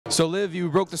So Liv, you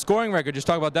broke the scoring record. Just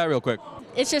talk about that real quick.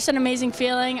 It's just an amazing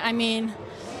feeling. I mean,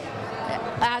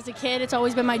 as a kid, it's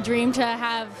always been my dream to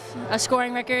have a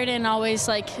scoring record and always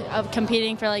like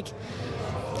competing for like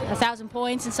 1,000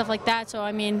 points and stuff like that. So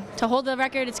I mean, to hold the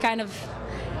record,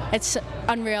 it's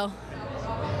unreal.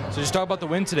 So just talk about the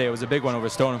win today. It was a big one over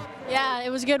Stoneham. Yeah, it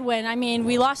was a good win. I mean,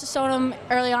 we lost to Stoneham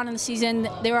early on in the season.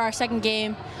 They were our second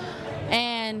game,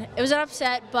 and it was an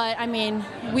upset. But I mean,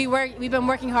 we've been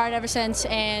working hard ever since,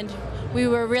 and we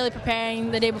were really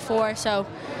preparing the day before. So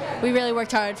we really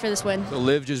worked hard for this win. So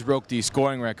Liv just broke the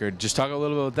scoring record. Just talk a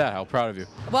little bit about that. How proud of you.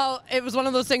 Well, it was one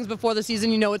of those things before the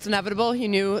season, you know it's inevitable. You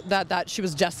knew that she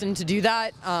was destined to do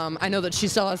that. I know that she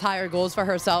still has higher goals for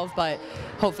herself, but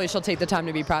hopefully she'll take the time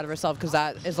to be proud of herself, because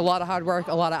that is a lot of hard work,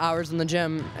 a lot of hours in the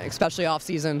gym, especially off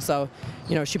season. So,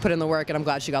 you know, she put in the work, and I'm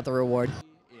glad she got the reward.